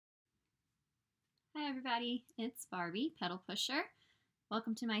everybody, it's Barbie, Pedal Pusher.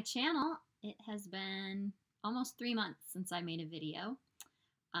 Welcome to my channel. It has been almost 3 months since I made a video,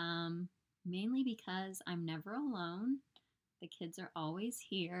 mainly because I'm never alone. The kids are always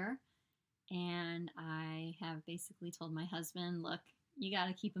here, and I have basically told my husband, look, you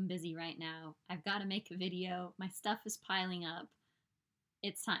gotta keep them busy right now. I've got to make a video. My stuff is piling up.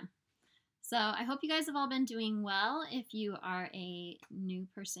 It's time. So I hope you guys have all been doing well. If you are a new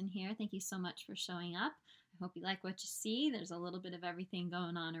person here, thank you so much for showing up. I hope you like what you see. There's a little bit of everything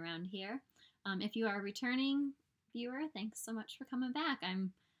going on around here. If you are a returning viewer, thanks so much for coming back.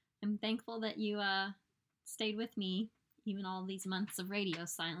 I'm thankful that you stayed with me even all these months of radio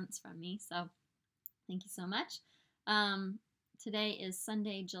silence from me. So thank you so much. Today is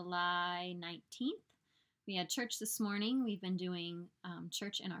Sunday, July 19th. We had church this morning. We've been doing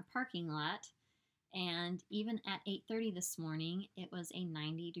church in our parking lot, and even at 8:30 this morning, it was a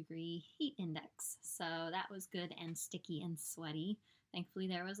 90-degree heat index. So that was good and sticky and sweaty. Thankfully,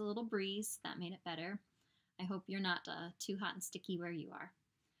 there was a little breeze. That made it better. I hope you're not too hot and sticky where you are.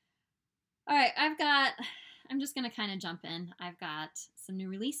 All right, I'm just going to kind of jump in. I've got some new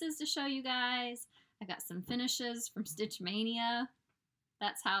releases to show you guys. I've got some finishes from Stitch Mania.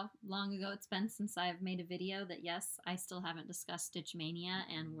 That's how long ago it's been since I've made a video that, yes, I still haven't discussed Stitch Mania,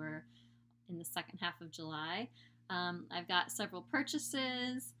 and we're in the second half of July. I've got several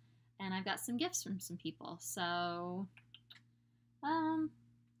purchases, and I've got some gifts from some people. So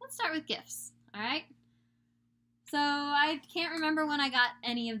let's start with gifts, all right? So I can't remember when I got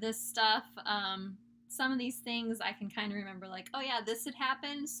any of this stuff. Some of these things I can kind of remember, like, oh yeah, this had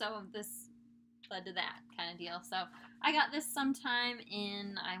happened, so this led to that kind of deal. So I got this sometime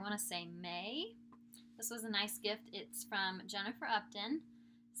in, I want to say, May. This was a nice gift. It's from Jennifer Upton.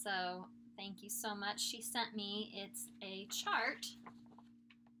 So thank you so much. She sent me, it's a chart.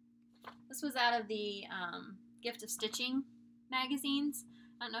 This was out of the Gift of Stitching magazines.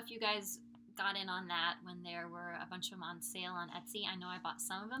 I don't know if you guys got in on that when there were a bunch of them on sale on Etsy. I know I bought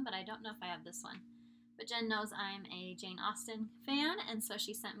some of them, but I don't know if I have this one. But Jen knows I'm a Jane Austen fan, and so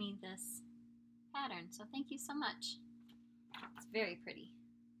she sent me this pattern. So thank you so much. It's very pretty.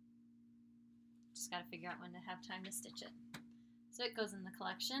 Just got to figure out when to have time to stitch it. So it goes in the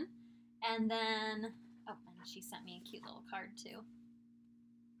collection. And then, oh, and she sent me a cute little card too.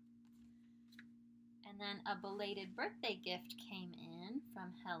 And then a belated birthday gift came in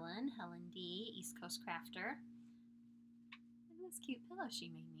from Helen D, East Coast Crafter. Look at this cute pillow she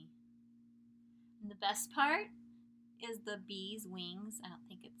made me. And the best part is the bee's wings. I don't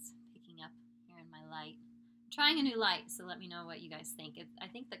think it's picking up here in my light. I'm trying a new light, so let me know what you guys think. I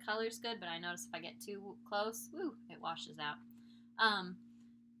think the color's good, but I notice if I get too close, woo, it washes out.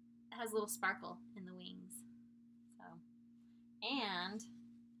 It has a little sparkle in the wings. So, and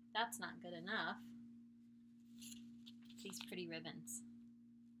that's not good enough. These pretty ribbons.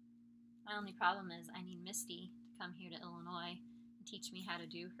 My only problem is I need Misty to come here to Illinois and teach me how to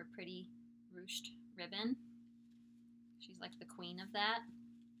do her pretty ruched ribbon. She's like the queen of that,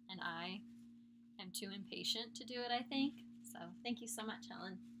 and I am too impatient to do it, I think. So thank you so much,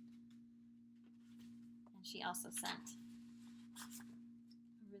 Helen. And she also sent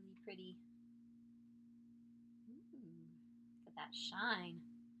a really pretty, ooh, look at that shine,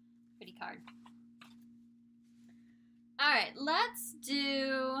 pretty card. All right, let's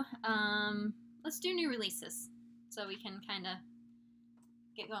do new releases so we can kind of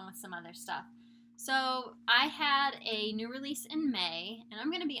get going with some other stuff. So I had a new release in May, and I'm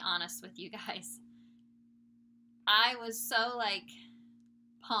going to be honest with you guys. I was so like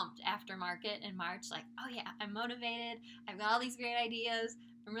pumped after market in March, like, oh yeah, I'm motivated. I've got all these great ideas.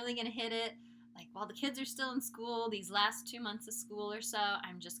 I'm really going to hit it. Like, while the kids are still in school, these last 2 months of school or so,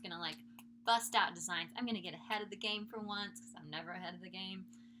 I'm just going to like bust out designs. I'm going to get ahead of the game for once, because I'm never ahead of the game.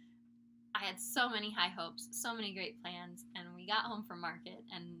 I had so many high hopes, so many great plans, and we got home from market,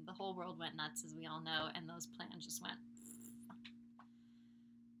 and the whole world went nuts, as we all know, and those plans just went.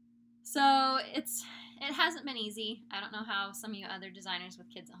 So it hasn't been easy. I don't know how some of you other designers with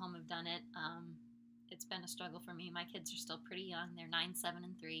kids at home have done it. It's been a struggle for me. My kids are still pretty young. They're 9, 7,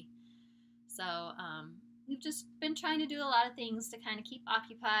 and 3. So we've just been trying to do a lot of things to kind of keep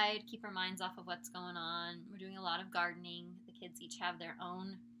occupied, keep our minds off of what's going on. We're doing a lot of gardening. The kids each have their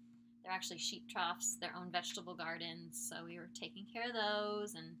own, they're actually sheep troughs, their own vegetable gardens. So we were taking care of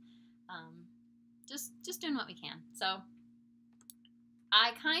those and just doing what we can. So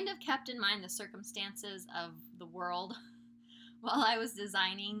I kind of kept in mind the circumstances of the world while I was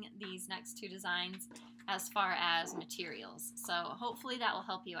designing these next 2 designs as far as materials. So hopefully that will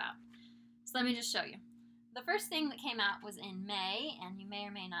help you out. So let me just show you. The first thing that came out was in May, and you may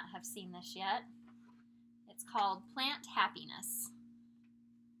or may not have seen this yet. It's called Plant Happiness.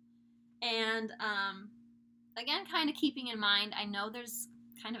 And again, kind of keeping in mind, I know there's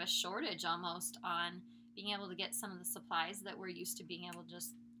kind of a shortage almost on being able to get some of the supplies that we're used to being able to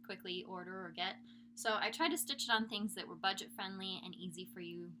just quickly order or get. So I tried to stitch it on things that were budget friendly and easy for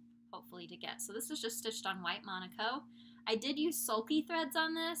you, hopefully, to get. So this is just stitched on white Monaco. I did use sulky threads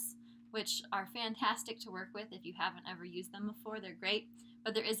on this, which are fantastic to work with if you haven't ever used them before. They're great,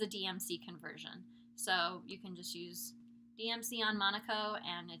 but there is a DMC conversion. So you can just use DMC on Monaco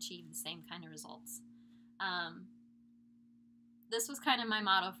and achieve the same kind of results. This was kind of my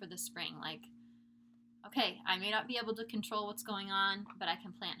motto for the spring, like, okay, I may not be able to control what's going on, but I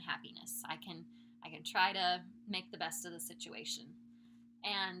can plant happiness. I can try to make the best of the situation.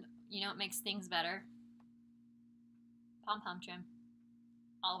 And you know what makes things better? Pom-pom trim.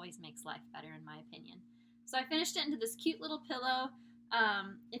 Always makes life better, in my opinion. So I finished it into this cute little pillow.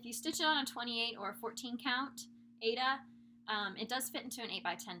 If you stitch it on a 28 or a 14 count Aida, it does fit into an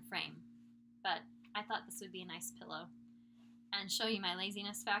 8x10 frame. But I thought this would be a nice pillow. And show you my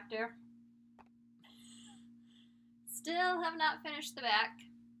laziness factor. Still have not finished the back.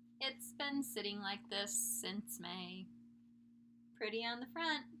 It's been sitting like this since May. Pretty on the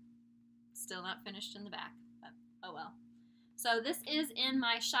front. Still not finished in the back, but oh well. So this is in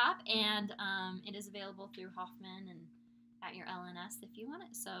my shop, and it is available through Hoffman and at your LNS if you want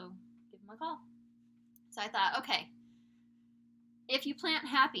it, so give them a call. So I thought, okay, if you plant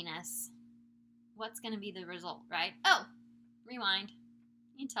happiness, what's going to be the result, right? Oh, rewind.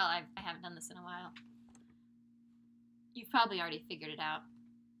 You can tell I haven't done this in a while. You've probably already figured it out.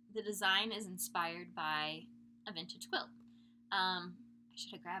 The design is inspired by a vintage quilt. I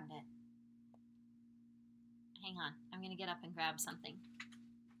should have grabbed it. Hang on, I'm going to get up and grab something.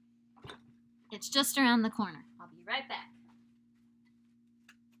 It's just around the corner. I'll be right back.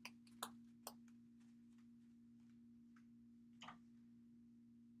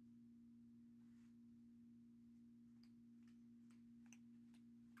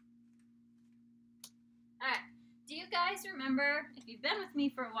 Alright, do you guys remember, if you've been with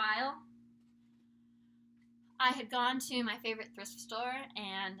me for a while, I had gone to my favorite thrift store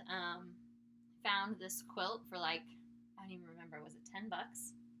and found this quilt for like, I don't even remember, was it 10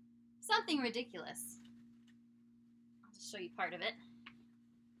 bucks? Something ridiculous. I'll just show you part of it.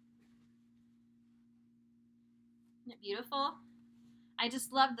 Isn't it beautiful? I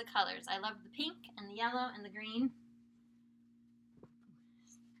just love the colors. I love the pink and the yellow and the green.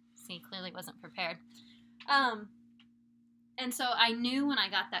 See, clearly wasn't prepared. And so I knew when I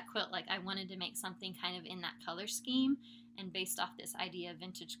got that quilt, like I wanted to make something kind of in that color scheme and based off this idea of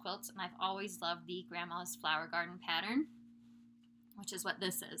vintage quilts. And I've always loved the Grandma's Flower Garden pattern, which is what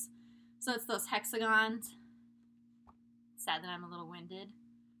this is. So it's those hexagons. Sad that I'm a little winded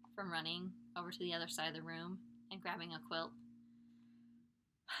from running over to the other side of the room and grabbing a quilt.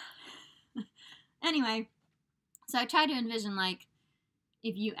 Anyway, so I tried to envision like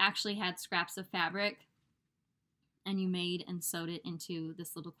if you actually had scraps of fabric and you made and sewed it into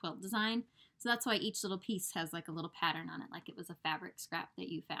this little quilt design. So that's why each little piece has like a little pattern on it, like it was a fabric scrap that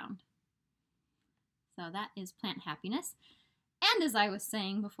you found. So that is Plant Happiness. And as I was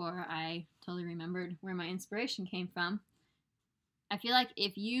saying before, I totally remembered where my inspiration came from. I feel like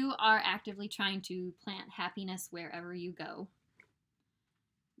if you are actively trying to plant happiness wherever you go,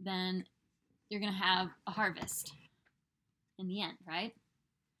 then you're going to have a harvest in the end, right?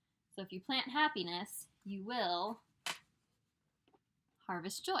 So if you plant happiness, you will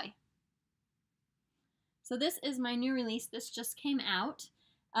harvest joy. So this is my new release. This just came out.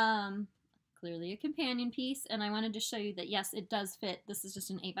 Clearly a companion piece, and I wanted to show you that yes, it does fit. This is just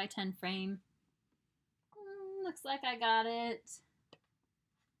an 8x10 frame. Looks like I got it.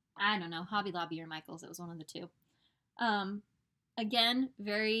 I don't know, Hobby Lobby or Michael's. It was one of the two. Again,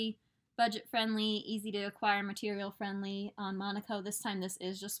 very budget friendly, easy to acquire, material friendly on Monaco. This time this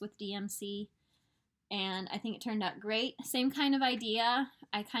is just with DMC. And I think it turned out great. Same kind of idea.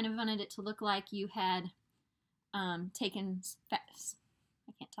 I kind of wanted it to look like you had taken, I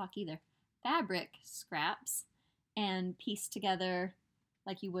can't talk either, fabric scraps and pieced together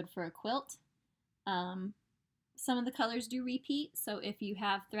like you would for a quilt. Some of the colors do repeat, so if you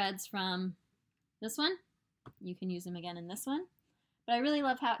have threads from this one, you can use them again in this one. But I really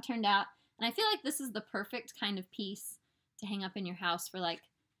love how it turned out, and I feel like this is the perfect kind of piece to hang up in your house for like,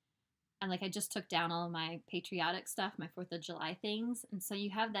 and like I just took down all of my patriotic stuff, my 4th of July things, and so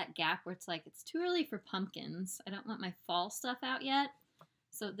you have that gap where it's like, it's too early for pumpkins. I don't want my fall stuff out yet.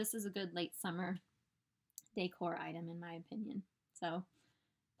 So this is a good late summer decor item in my opinion. So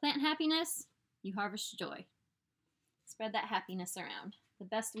plant happiness, you harvest joy. Spread that happiness around the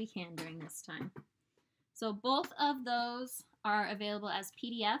best we can during this time. So both of those are available as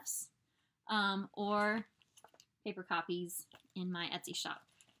PDFs or paper copies in my Etsy shop.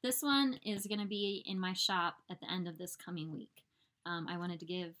 This one is going to be in my shop at the end of this coming week. I wanted to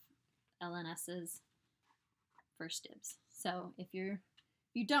give LNS's first dibs. So if you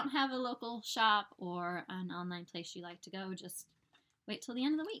don't have a local shop or an online place you like to go, just wait till the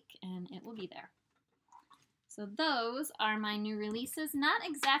end of the week and it will be there. So those are my new releases. Not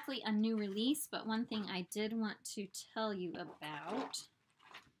exactly a new release, but one thing I did want to tell you about.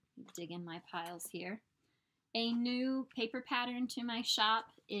 Dig in my piles here. A new paper pattern to my shop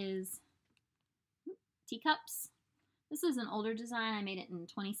is teacups. This is an older design. I made it in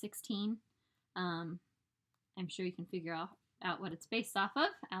 2016. I'm sure you can figure out what it's based off of,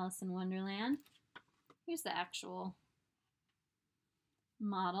 Alice in Wonderland. Here's the actual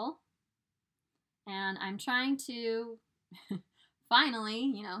model. And I'm trying to, finally,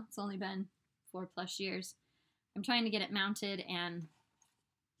 you know, it's only been 4+ years. I'm trying to get it mounted and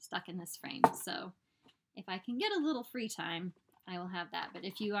stuck in this frame. So if I can get a little free time, I will have that. But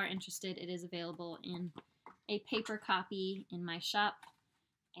if you are interested, it is available in a paper copy in my shop.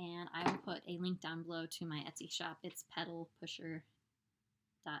 And I will put a link down below to my Etsy shop. It's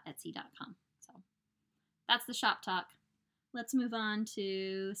pedalpusher.etsy.com. So that's the shop talk. Let's move on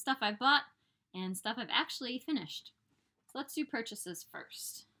to stuff I've bought and stuff I've actually finished. So let's do purchases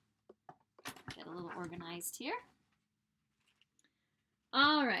first. Get a little organized here.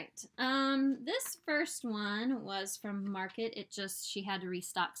 All right, this first one was from Market. She had to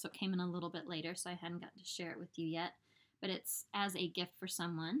restock, so it came in a little bit later, so I hadn't gotten to share it with you yet. But it's as a gift for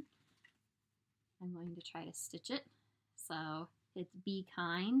someone. I'm going to try to stitch it. So it's Be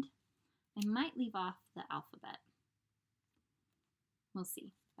Kind. I might leave off the alphabet. We'll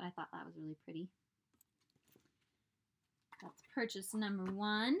see, but I thought that was really pretty. That's purchase number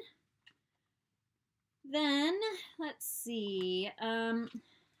 1. Then, let's see,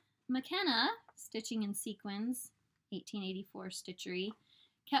 McKenna, Stitching in Sequins, 1884 Stitchery,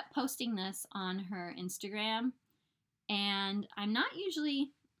 kept posting this on her Instagram, and I'm not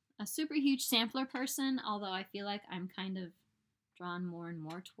usually a super huge sampler person, although I feel like I'm kind of drawn more and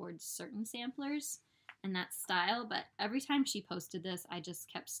more towards certain samplers and that style, but every time she posted this, I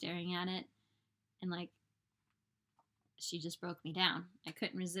just kept staring at it, and like, she just broke me down. I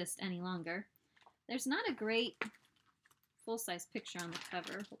couldn't resist any longer. There's not a great full-size picture on the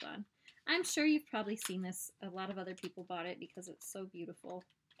cover. Hold on. I'm sure you've probably seen this. A lot of other people bought it because it's so beautiful.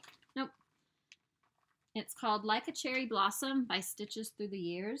 Nope. It's called Like a Cherry Blossom by Stitches Through the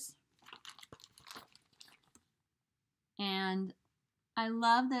Years. And I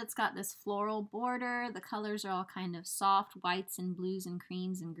love that it's got this floral border. The colors are all kind of soft whites and blues and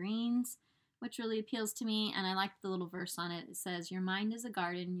creams and greens, which really appeals to me, and I like the little verse on it. It says, "Your mind is a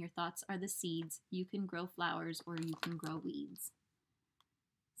garden, your thoughts are the seeds. You can grow flowers or you can grow weeds."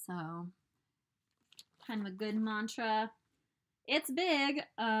 So, kind of a good mantra. It's big.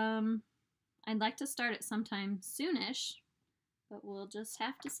 I'd like to start it sometime soonish, but we'll just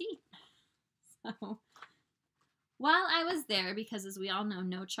have to see. So, while I was there, because as we all know,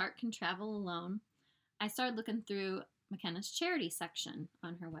 no chart can travel alone, I started looking through McKenna's charity section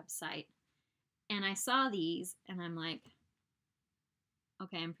on her website. And I saw these, and I'm like,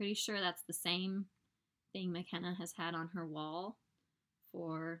 okay, I'm pretty sure that's the same thing McKenna has had on her wall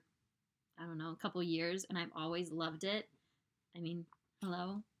for, I don't know, a couple years, and I've always loved it. I mean,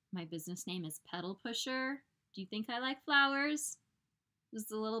 hello, my business name is Pedal Pusher. Do you think I like flowers?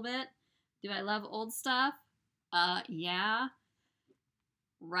 Just a little bit. Do I love old stuff? Yeah.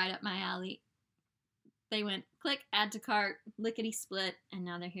 Right up my alley. They went click, add to cart, lickety split, and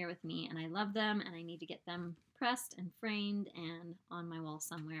now they're here with me, and I love them, and I need to get them pressed and framed and on my wall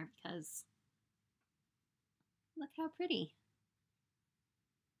somewhere because look how pretty.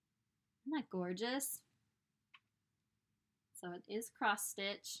 Isn't that gorgeous? So it is cross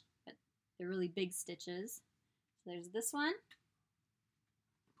stitch, but they're really big stitches. So there's this one,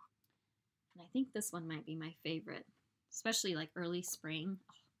 and I think this one might be my favorite, especially like early spring.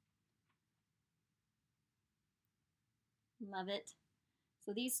 Love it.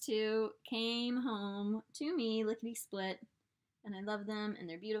 So these two came home to me lickety split, and I love them, and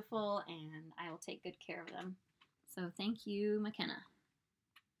they're beautiful, and I will take good care of them. So thank you, McKenna.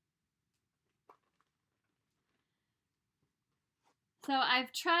 So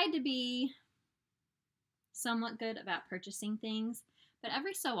I've tried to be somewhat good about purchasing things, but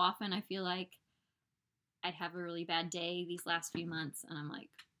every so often I feel like I'd have a really bad day these last few months, and I'm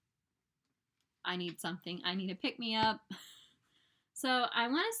like, I need something. I need to pick me up. So I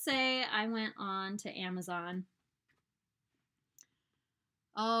want to say I went on to Amazon.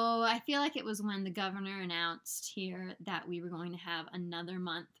 Oh, I feel like it was when the governor announced here that we were going to have another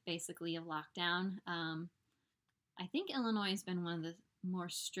month basically of lockdown. I think Illinois has been one of the more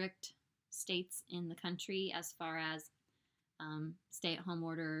strict states in the country as far as stay-at-home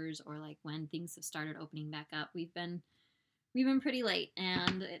orders, or like when things have started opening back up. We've been pretty late,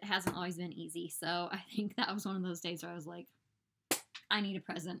 and it hasn't always been easy. So I think that was one of those days where I was like, I need a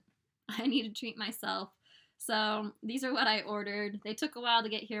present. I need to treat myself. So these are what I ordered. They took a while to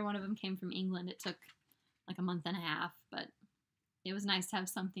get here. One of them came from England. It took like a month and a half, but it was nice to have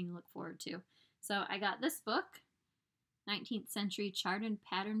something to look forward to. So I got this book, 19th Century Charted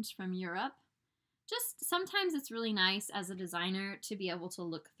Patterns from Europe. Just sometimes it's really nice as a designer to be able to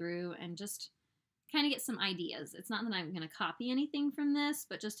look through and just kind of get some ideas. It's not that I'm going to copy anything from this,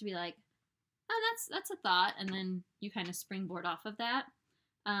 but just to be like, oh, that's a thought, and then you kind of springboard off of that.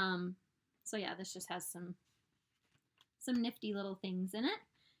 So yeah, this just has some nifty little things in it.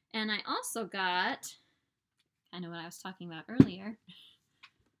 And I also got kind of what I was talking about earlier,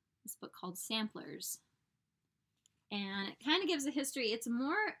 this book called Samplers. And it kind of gives a history. It's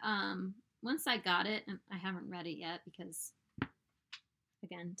more, once I got it, and I haven't read it yet because,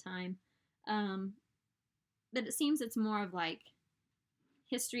 again, time. But it seems it's more of like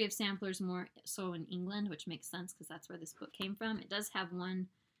history of samplers, more so in England, which makes sense because that's where this book came from. It does have one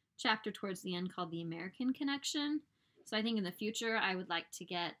chapter towards the end called The American Connection. So I think in the future I would like to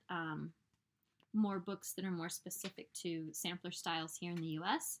get more books that are more specific to sampler styles here in the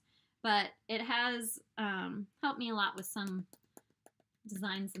US. But it has helped me a lot with some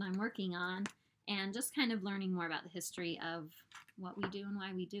designs that I'm working on, and just kind of learning more about the history of what we do and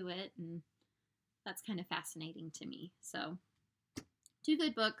why we do it, and that's kind of fascinating to me. So 2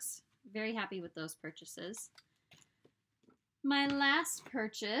 good books. Very happy with those purchases. My last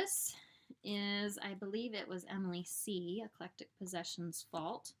purchase is, I believe it was Emily C., Eclectic Possessions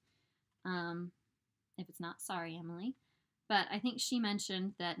fault. If it's not, sorry, Emily. But I think she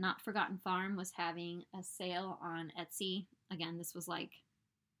mentioned that Not Forgotten Farm was having a sale on Etsy. Again, this was like,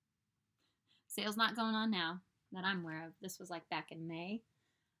 sale's not going on now that I'm aware of. This was like back in May.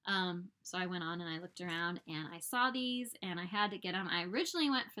 So I went on and I looked around and I saw these and I had to get them. I originally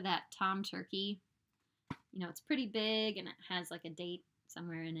went for that Tom turkey. You know, it's pretty big and it has like a date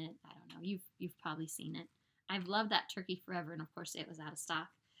somewhere in it. I don't know. You've probably seen it. I've loved that turkey forever, and of course it was out of stock.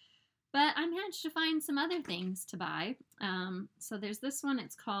 But I managed to find some other things to buy. So there's this one.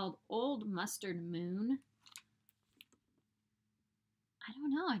 It's called Old Mustard Moon. I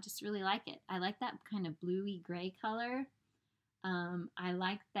don't know. I just really like it. I like that kind of bluey gray color. I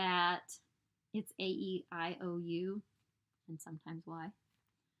like that it's A-E-I-O-U and sometimes Y.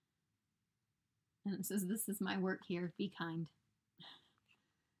 And it says, "This is my work here. Be kind."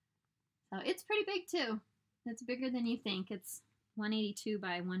 So it's pretty big too. It's bigger than you think. It's 182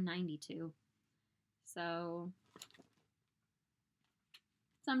 by 192. So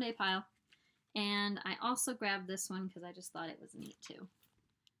someday pile. And I also grabbed this one because I just thought it was neat too.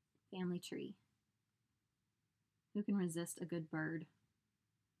 Family tree. Who can resist a good bird?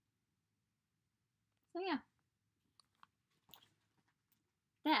 So yeah.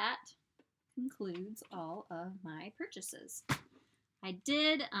 That concludes all of my purchases. I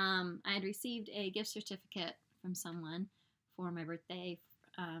had received a gift certificate from someone for my birthday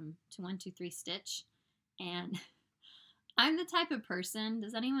to 123 Stitch, and I'm the type of person,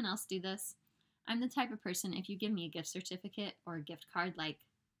 does anyone else do this? I'm the type of person, if you give me a gift certificate or a gift card, like,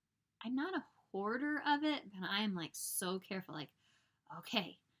 I'm not a hoarder of it, but I am like so careful, like,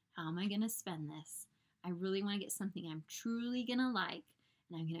 okay, how am I going to spend this? I really want to get something I'm truly going to like,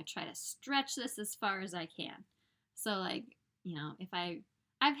 and I'm going to try to stretch this as far as I can. So like, you know, if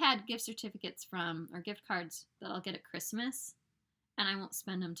I've had gift certificates from, or gift cards that I'll get at Christmas, and I won't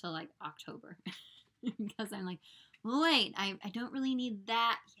spend them till like October because I'm like, well, wait, I don't really need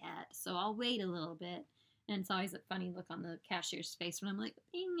that yet, so I'll wait a little bit. And it's always a funny look on the cashier's face when I'm like,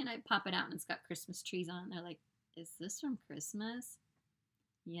 bing, and I pop it out and it's got Christmas trees on it. And they're like, is this from Christmas?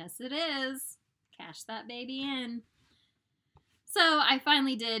 Yes, it is. Cash that baby in. So I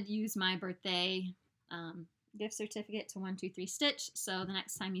finally did use my birthday gift certificate to 123 Stitch. So the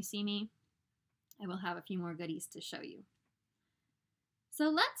next time you see me, I will have a few more goodies to show you. So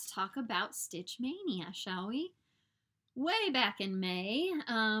let's talk about Stitch Mania, shall we? Way back in May,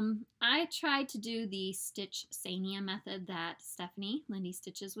 I tried to do the Stitch Sania method that Stephanie, Lindy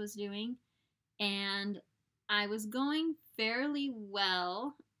Stitches, was doing, and I was going fairly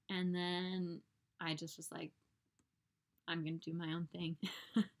well, and then I just was like, I'm going to do my own thing.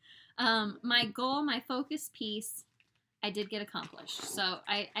 My goal, my focus piece, I did get accomplished. So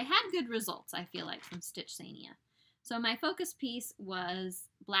I had good results, I feel like, from Stitch Sania. So my focus piece was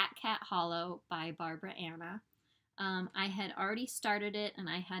Black Cat Hollow by Barbara Anna. I had already started it and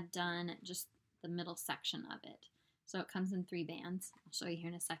I had done just the middle section of it. So it comes in 3 bands. I'll show you here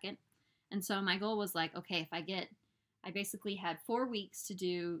in a second. And so my goal was like, okay, I basically had 4 weeks to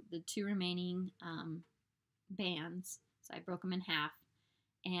do the 2 remaining bands. So I broke them in half.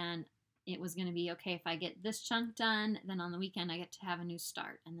 And it was going to be, okay, if I get this chunk done, then on the weekend I get to have a new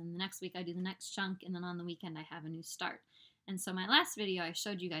start. And then the next week I do the next chunk, and then on the weekend I have a new start. And so my last video, I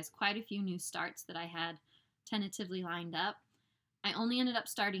showed you guys quite a few new starts that I had tentatively lined up. I only ended up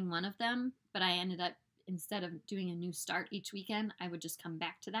starting one of them, but I ended up, instead of doing a new start each weekend, I would just come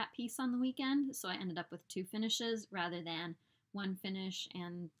back to that piece on the weekend. So I ended up with 2 finishes rather than 1 finish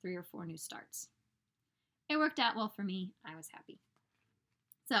and 3 or 4 new starts. It worked out well for me. I was happy.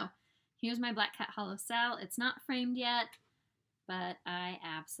 So here's my Black Cat Hollow Sal. It's not framed yet, but I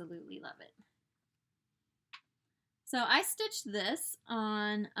absolutely love it. So I stitched this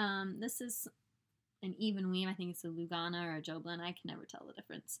on, this is an even weave. I think it's a Lugana or a Joblin. I can never tell the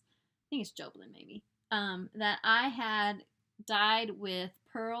difference. I think it's Joblin maybe. That I had dyed with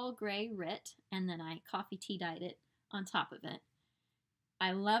Pearl Gray Rit, and then I coffee tea dyed it on top of it.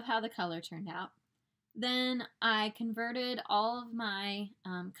 I love how the color turned out. Then I converted all of my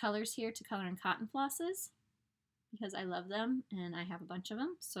colors here to color and cotton flosses because I love them and I have a bunch of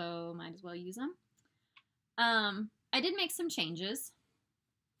them, so might as well use them. I did make some changes.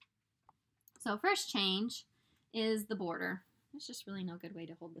 So first change is the border. There's just really no good way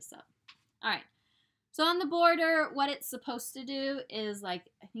to hold this up. All right. So on the border, what it's supposed to do is, like,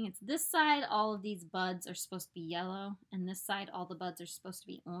 I think it's this side, all of these buds are supposed to be yellow, and this side, all the buds are supposed to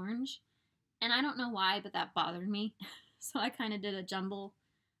be orange. And I don't know why, but that bothered me. So I kind of did a jumble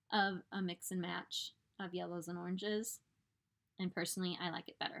of a mix and match of yellows and oranges. And personally, I like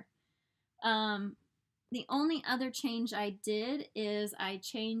it better. The only other change I did is I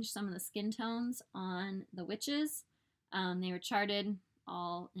changed some of the skin tones on the witches. They were charted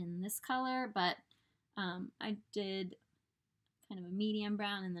all in this color, but I did kind of a medium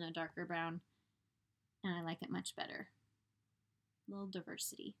brown and then a darker brown, and I like it much better. A little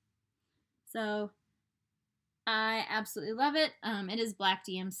diversity. So I absolutely love it. It is black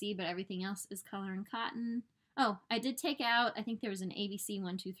DMC, but everything else is color and cotton. Oh, I did take out, I think there was an ABC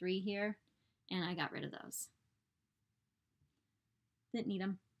 123 here, and I got rid of those. Didn't need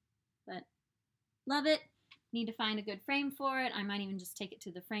them, but love it. Need to find a good frame for it. I might even just take it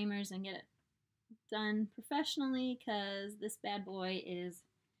to the framers and get it done professionally, because this bad boy is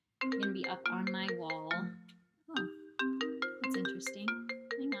going to be up on my wall. Oh, that's interesting.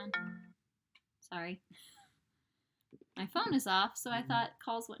 Hang on. Sorry. My phone is off, so I thought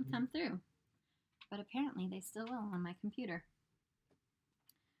calls wouldn't come through. But apparently they still will on my computer.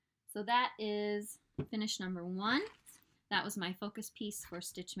 So that is finish number 1. That was my focus piece for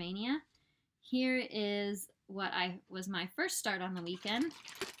Stitch Mania. Here is what was my first start on the weekend.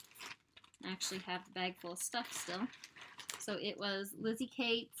 I actually have the bag full of stuff still. So it was Lizzie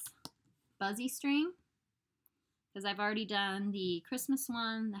Kate's Buzzy String, because I've already done the Christmas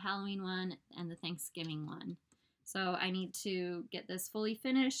one, the Halloween one, and the Thanksgiving one. So I need to get this fully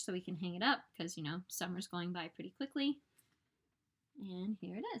finished so we can hang it up, because, you know, summer's going by pretty quickly. And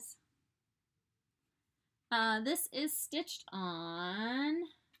here it is. This is stitched on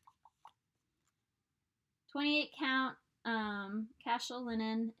 28 count casual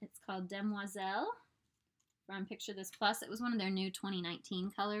linen. It's called Demoiselle from Picture This Plus. It was one of their new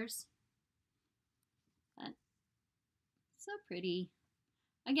 2019 colors. But so pretty.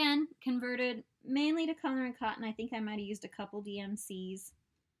 Again, converted mainly to color and cotton. I think I might have used a couple DMCs,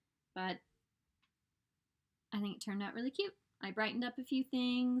 but I think it turned out really cute. I brightened up a few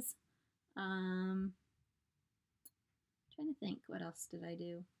things. Trying to think, what else did I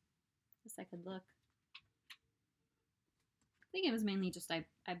do? Guess I could look. I think it was mainly just I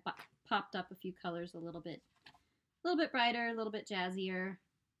popped up a few colors a little bit brighter, a little bit jazzier.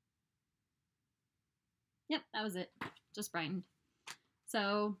 Yep, that was it. Just brightened.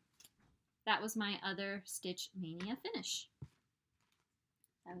 So that was my other Stitch Mania finish.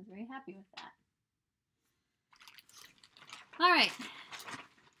 I was very happy with that. All right.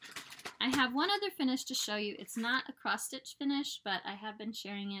 I have one other finish to show you. It's not a cross stitch finish, but I have been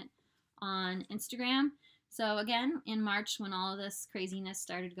sharing it on Instagram. So again, in March, when all of this craziness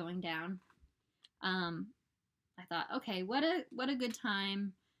started going down, I thought, okay, what a good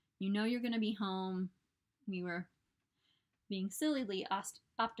time. You know you're going to be home. We were being sillily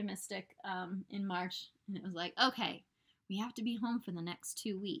optimistic in March, and it was like, okay, we have to be home for the next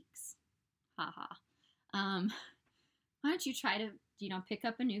 2 weeks. Haha. Why don't you try to pick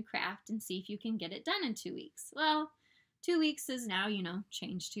up a new craft and see if you can get it done in 2 weeks. Well, 2 weeks is now,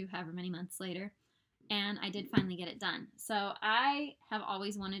 changed to however many months later. And I did finally get it done. So I have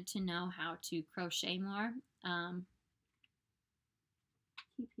always wanted to know how to crochet more.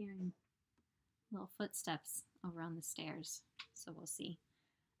 Keep hearing little footsteps over on the stairs. So we'll see.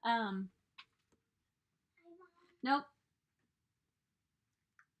 Nope.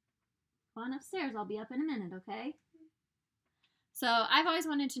 Go on upstairs. I'll be up in a minute, okay? So I've always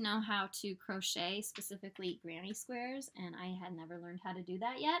wanted to know how to crochet, specifically granny squares, and I had never learned how to do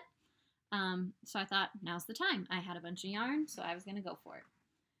that yet. So I thought, now's the time. I had a bunch of yarn, so I was going to go for it.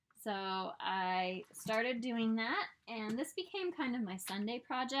 So I started doing that, and this became kind of my Sunday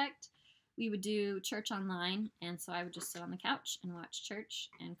project. We would do church online, and so I would just sit on the couch and watch church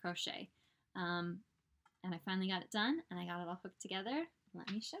and crochet. And I finally got it done, and I got it all hooked together. Let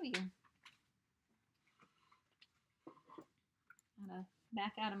me show you. Gotta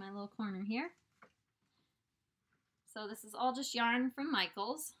back out of my little corner here. So this is all just yarn from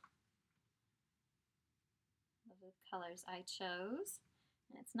Michael's. Those are the colors I chose.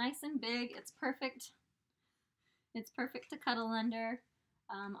 And it's nice and big. It's perfect. It's perfect to cuddle under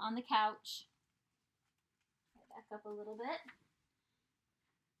on the couch. Back up a little bit.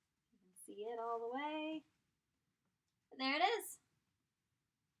 You can see it all the way. But there it is.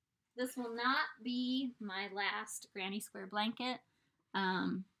 This will not be my last granny square blanket.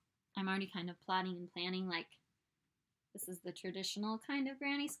 I'm already kind of plotting and planning, like, this is the traditional kind of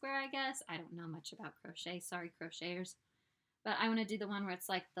granny square, I guess. I don't know much about crochet. Sorry, crocheters. But I want to do the one where it's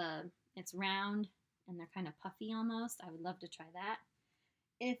like it's round and they're kind of puffy almost. I would love to try that.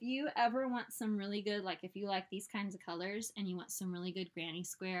 If you ever want some really good, like if you like these kinds of colors and you want some really good granny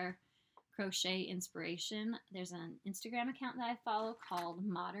square crochet inspiration, there's an Instagram account that I follow called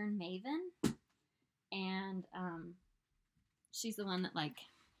Modern Maven. And she's the one that, like,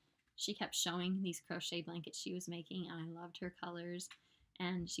 she kept showing these crochet blankets she was making, and I loved her colors.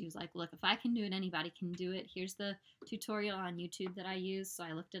 And she was like, look, if I can do it, anybody can do it. Here's the tutorial on YouTube that I use. So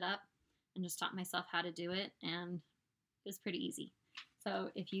I looked it up and just taught myself how to do it, and it was pretty easy.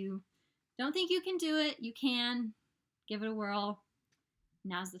 So if you don't think you can do it, you can. Give it a whirl.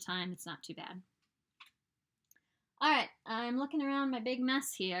 Now's the time. It's not too bad. All right, I'm looking around my big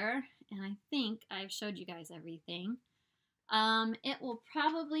mess here, and I think I've showed you guys everything. It will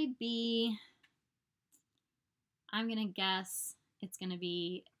probably be, I'm going to guess it's going to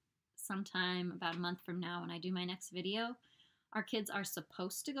be sometime about a month from now when I do my next video. Our kids are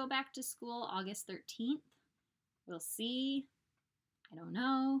supposed to go back to school August 13th. We'll see. I don't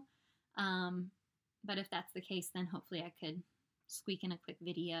know. But if that's the case, then hopefully I could squeak in a quick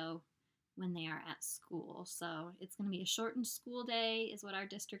video when they are at school. So it's going to be a shortened school day is what our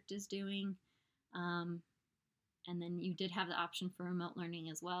district is doing. And then you did have the option for remote learning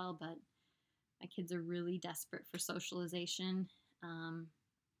as well, but my kids are really desperate for socialization.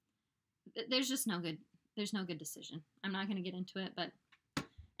 There's just no good, there's no good decision. I'm not going to get into it, but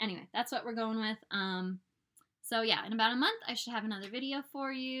anyway, that's what we're going with. So yeah, in about a month, I should have another video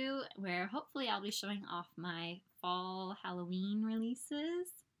for you where hopefully I'll be showing off my fall Halloween releases.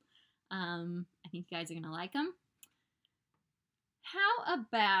 I think you guys are going to like them. How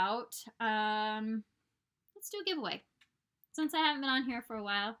about, let's do a giveaway. Since I haven't been on here for a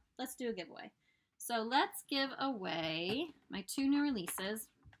while, let's do a giveaway. So let's give away my 2 new releases.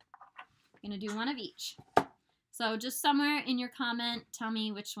 I'm going to do one of each. So just somewhere in your comment, tell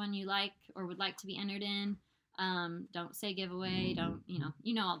me which one you like or would like to be entered in. Don't say giveaway. Don't,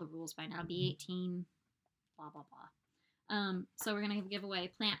 you know all the rules by now. Be 18, blah, blah, blah. So we're going to give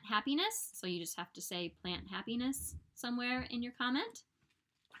away Plant Happiness. So you just have to say Plant Happiness somewhere in your comment.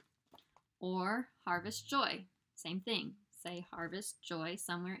 Or Harvest Joy. Same thing. Say Harvest Joy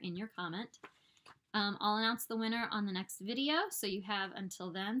somewhere in your comment. I'll announce the winner on the next video. So you have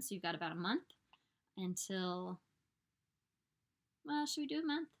until then. So you've got about a month until, well, should we do a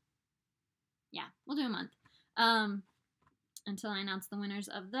month? Yeah, we'll do a month. Until I announce the winners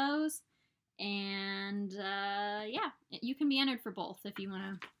of those. And yeah, you can be entered for both if you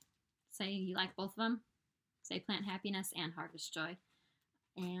want to say you like both of them. Say Plant Happiness and Harvest Joy.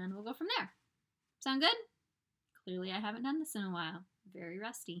 And we'll go from there. Sound good? Clearly I haven't done this in a while. Very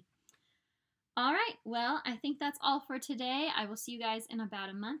rusty. All right, well, I think that's all for today. I will see you guys in about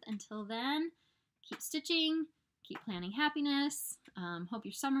a month. Until then, keep stitching, keep planning happiness. Hope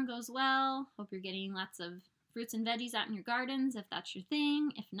your summer goes well. Hope you're getting lots of fruits and veggies out in your gardens if that's your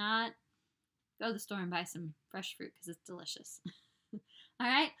thing. If not, go to the store and buy some fresh fruit because it's delicious. All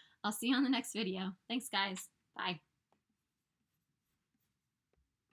right, I'll see you on the next video. Thanks, guys. Bye.